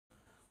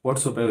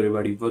What's up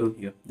everybody, Varun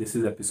here. This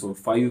is episode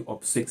 5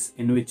 of 6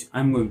 in which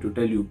I'm going to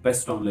tell you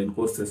best online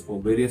courses for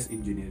various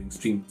engineering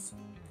streams.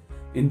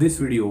 In this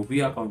video,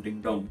 we are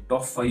counting down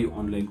top 5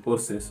 online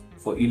courses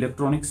for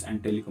electronics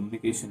and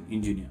telecommunication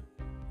engineer.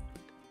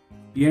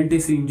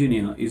 E&TC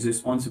engineer is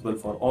responsible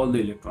for all the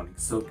electronic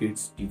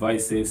circuits,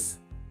 devices,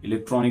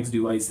 electronics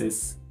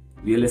devices,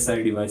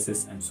 VLSI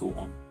devices and so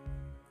on.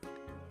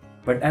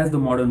 But as the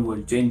modern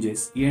world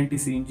changes,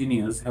 E&TC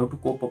engineers have to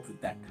cope up with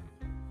that.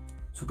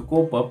 So to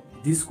cope up,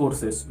 these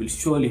courses will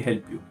surely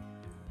help you.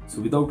 So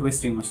without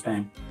wasting much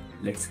time,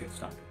 let's get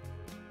started.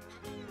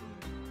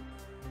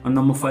 On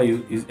number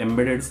 5 is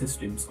Embedded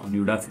Systems on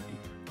Udacity.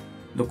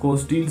 The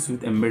course deals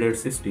with embedded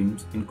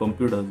systems in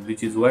computers,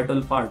 which is a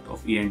vital part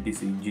of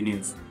E&TC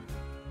engineers.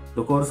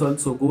 The course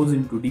also goes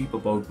into deep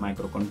about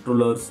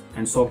microcontrollers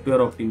and software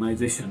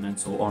optimization and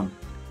so on.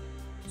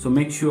 So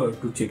make sure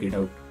to check it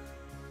out.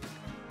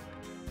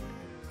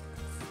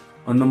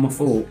 On number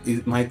 4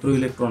 is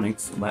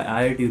Microelectronics by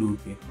IIT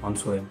Roorkee on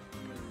SWAYAM.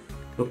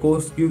 The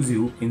course gives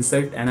you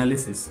insight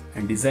analysis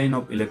and design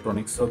of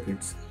electronic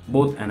circuits,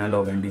 both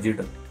analog and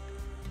digital.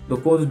 The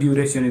course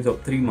duration is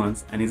of 3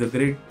 months and is a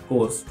great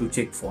course to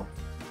check for.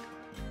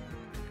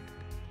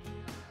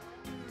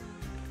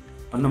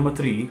 On number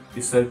 3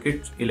 is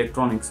Circuit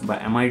Electronics by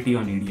MIT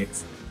on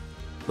EDX.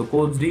 The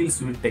course deals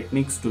with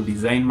techniques to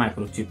design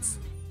microchips.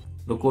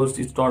 The course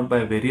is taught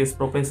by various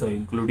professors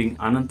including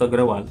Anant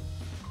Agrawal,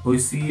 who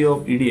is CEO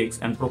of EDX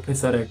and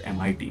professor at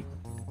MIT.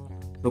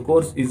 The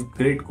course is a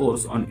great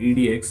course on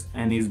EDX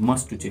and is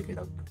must to check it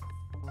out.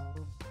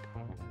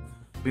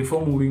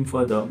 Before moving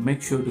further,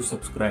 make sure to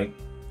subscribe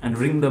and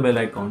ring the bell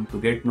icon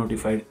to get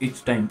notified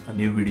each time a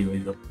new video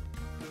is up.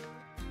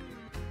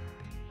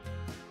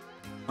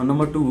 On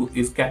number 2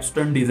 is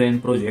Capstone Design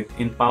Project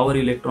in Power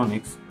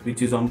Electronics,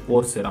 which is on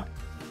Coursera.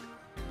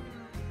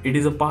 It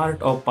is a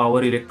part of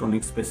Power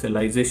Electronics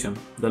specialization.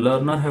 The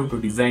learner have to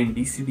design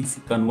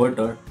DC-DC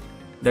converter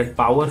that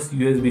powers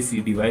USB-C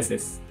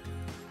devices.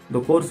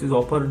 The course is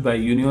offered by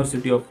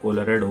University of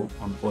Colorado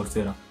on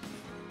Coursera.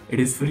 It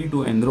is free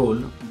to enroll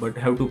but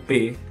have to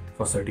pay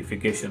for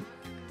certification.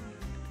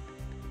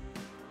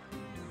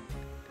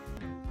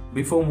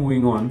 Before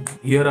moving on,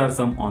 here are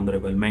some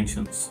honorable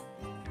mentions.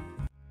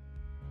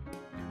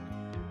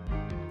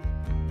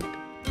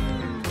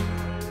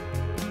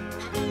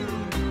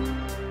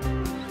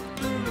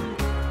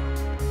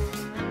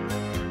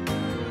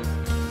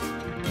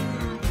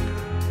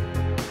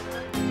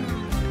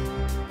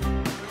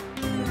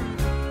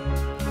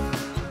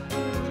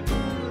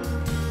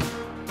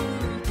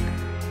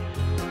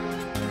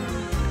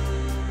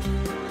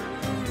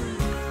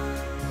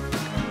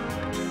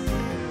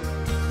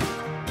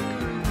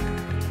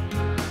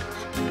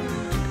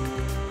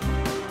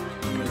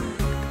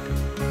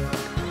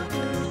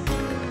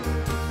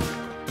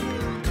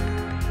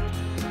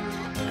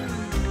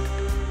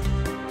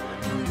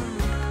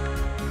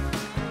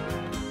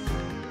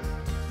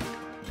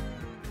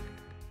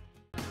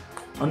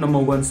 On number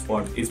 1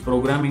 spot is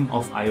Programming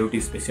of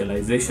IoT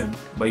Specialization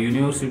by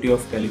University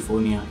of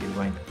California,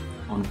 Irvine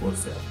on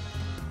Coursera.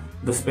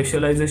 The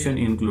specialization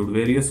include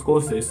various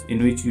courses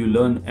in which you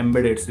learn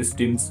embedded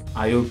systems,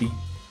 IoT,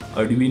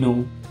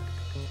 Arduino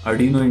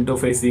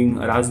interfacing,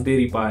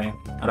 Raspberry Pi,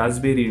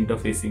 Raspberry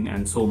interfacing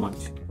and so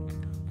much.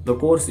 The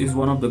course is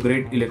one of the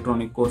great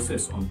electronic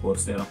courses on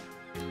Coursera.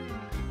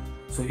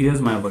 So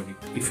here's my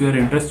verdict. If you are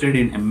interested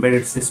in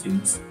embedded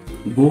systems,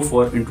 go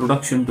for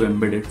Introduction to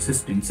Embedded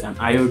Systems and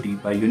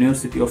IoT by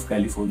University of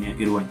California,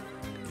 Irvine.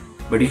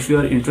 But if you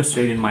are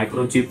interested in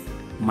microchip,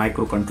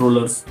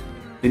 microcontrollers,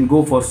 then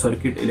go for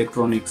Circuit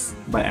Electronics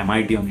by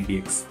MIT on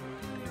EDX.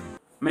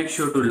 Make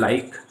sure to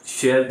like,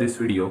 share this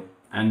video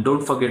and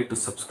don't forget to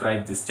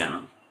subscribe this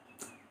channel.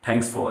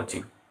 Thanks for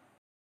watching.